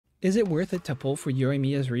Is it worth it to pull for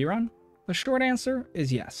Yoimiya's rerun? The short answer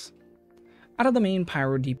is yes. Out of the main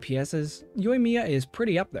pyro DPSs, Yoimiya is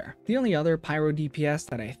pretty up there. The only other pyro DPS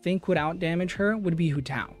that I think would outdamage her would be Hu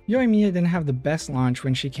Tao. Yoimiya didn't have the best launch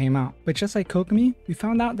when she came out, but just like Kokomi, we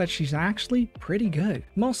found out that she's actually pretty good.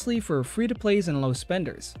 Mostly for free-to-plays and low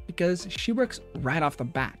spenders, because she works right off the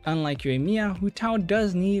bat. Unlike Yoimiya, Hu Tao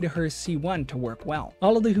does need her C1 to work well.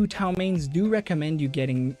 All of the Hu Tao mains do recommend you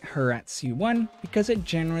getting her at C1 because it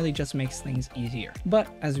generally just makes things easier. But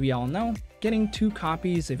as we all know, getting 2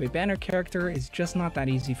 copies of a banner character is just not that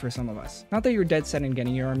easy for some of us. Not that you're dead set in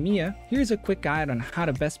getting Yoimiya, here's a quick guide on how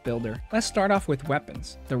to best build her. Let's start off with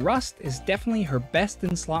weapons. The Rust is definitely her best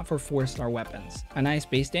in slot for 4-star weapons. A nice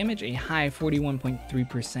base damage, a high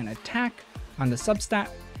 41.3% attack on the substat,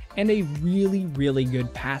 and a really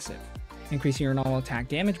good passive. Increasing your normal attack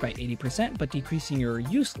damage by 80%, but decreasing your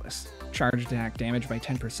useless charged attack damage by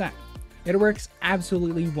 10%. It works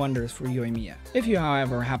absolutely wonders for Yoimiya. If you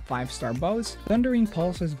however have 5-star bows, Thundering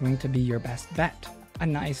Pulse is going to be your best bet. A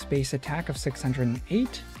nice base attack of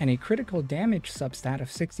 608 and a critical damage substat of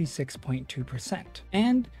 66.2%.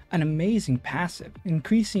 And an amazing passive,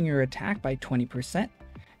 increasing your attack by 20%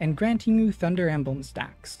 and granting you Thunder Emblem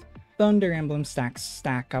stacks. Thunder Emblem stacks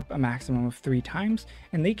stack up a maximum of 3 times,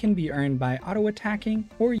 and they can be earned by auto-attacking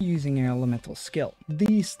or using an elemental skill.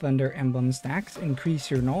 These Thunder Emblem stacks increase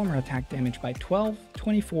your normal attack damage by 12,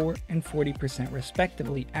 24, and 40%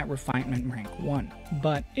 respectively at Refinement Rank 1.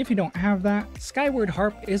 But if you don't have that, Skyward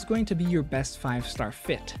Harp is going to be your best 5-star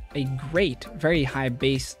fit. A great, very high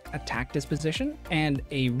base attack disposition, and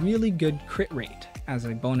a really good crit rate as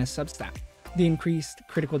a bonus substat. The increased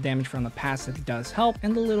critical damage from the passive does help,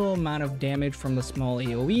 and the little amount of damage from the small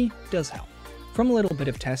AoE does help. From a little bit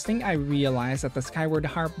of testing, I realized that the Skyward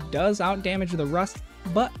Harp does outdamage the Rust,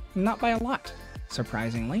 but not by a lot,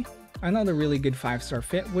 surprisingly. Another really good 5-star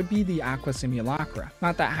fit would be the Aqua Simulacra.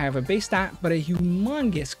 Not that high of a base stat, but a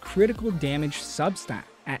humongous critical damage substat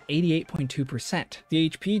at 88.2%. The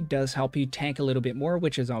HP does help you tank a little bit more,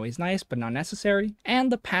 which is always nice, but not necessary.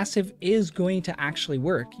 And the passive is going to actually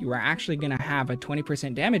work. You are actually going to have a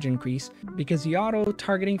 20% damage increase because the auto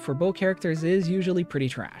targeting for bow characters is usually pretty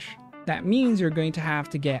trash. That means you're going to have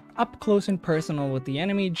to get up close and personal with the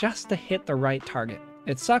enemy just to hit the right target.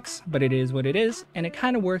 It sucks, but it is what it is, and it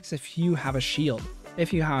kind of works if you have a shield.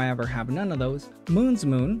 If you however have none of those, Moon's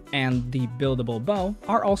Moon and the buildable bow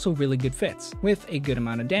are also really good fits, with a good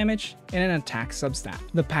amount of damage and an attack substat.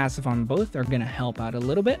 The passive on both are going to help out a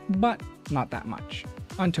little bit, but not that much.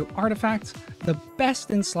 Onto artifacts, the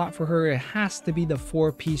best in slot for her has to be the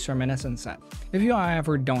 4-piece Reminiscence set. If you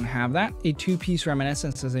however don't have that, a 2-piece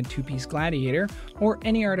Reminiscence is a 2-piece Gladiator, or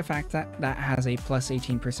any artifact that has a plus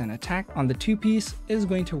 18% attack on the 2-piece is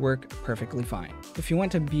going to work perfectly fine. If you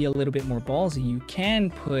want to be a little bit more ballsy, you can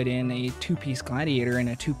put in a 2-piece Gladiator and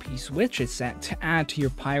a 2-piece Witches set to add to your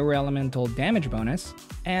Pyro Elemental damage bonus,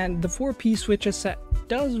 and the 4-piece Witches set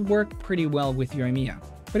does work pretty well with Yoimiya.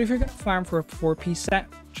 But if you're going to farm for a 4-piece set,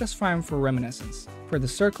 just farm for Reminiscence. For the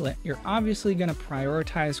Circlet, you're obviously going to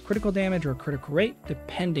prioritize critical damage or critical rate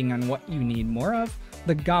depending on what you need more of.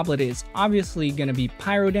 The Goblet is obviously going to be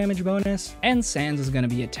pyro damage bonus, and Sands is going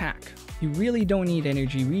to be attack. You really don't need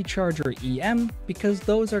energy recharge or EM because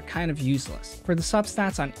those are kind of useless. For the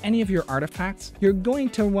substats on any of your artifacts, you're going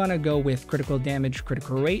to want to go with critical damage,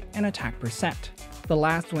 critical rate, and attack percent. The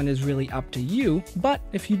last one is really up to you, but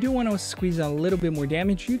if you do want to squeeze a little bit more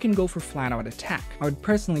damage, you can go for flat out attack. I would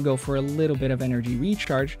personally go for a little bit of energy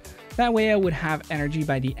recharge. That way I would have energy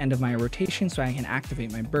by the end of my rotation so I can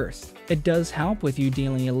activate my burst. It does help with you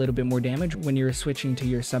dealing a little bit more damage when you're switching to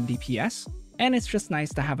your sub DPS, and it's just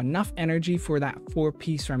nice to have enough energy for that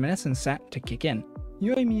 4-piece Reminiscence set to kick in.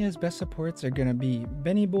 Yoimiya's best supports are gonna be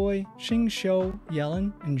Benny Boy, Xing Xiu,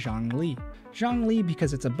 Yellen, and Zhongli. Zhongli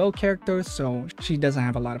because it's a bow character, so she doesn't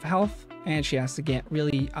have a lot of health, and she has to get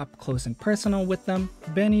really up close and personal with them.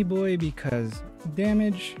 Benny Boy because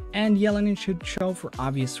damage, and Yellen and Xing Xiu for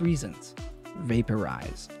obvious reasons.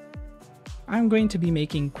 Vaporize. I'm going to be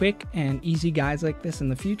making quick and easy guides like this in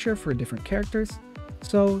the future for different characters,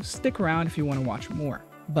 so stick around if you want to watch more.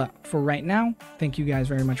 But for right now, thank you guys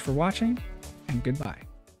very much for watching, and goodbye.